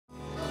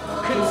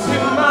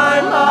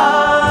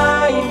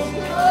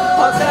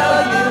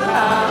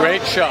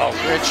show,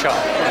 great show.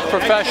 A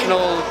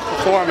professional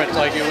performance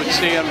like you would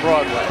see on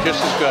Broadway,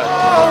 just as good.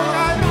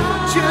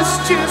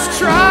 Just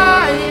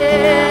try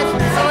it.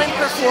 Excellent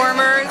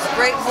performers,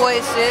 great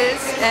voices,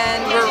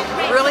 and we're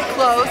really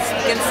close.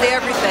 You can see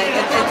everything.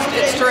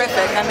 It's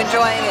terrific. I'm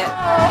enjoying it.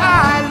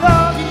 I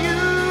love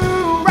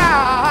you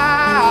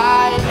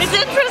right. It's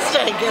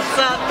interesting. It's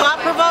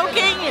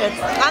thought-provoking.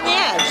 It's on the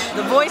edge.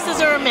 The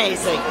voices are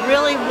amazing.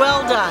 Really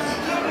well done.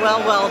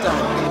 Well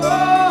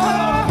done.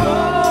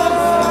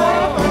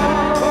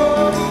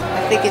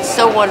 I think it's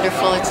so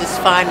wonderful. It's as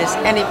fine as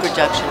any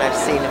production I've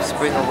seen of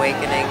Spring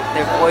Awakening.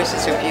 Their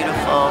voices are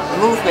beautiful.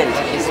 Movement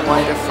is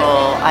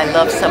wonderful. I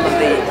love some of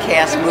the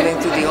cast moving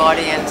through the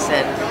audience,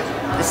 and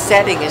the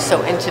setting is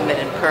so intimate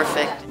and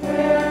perfect.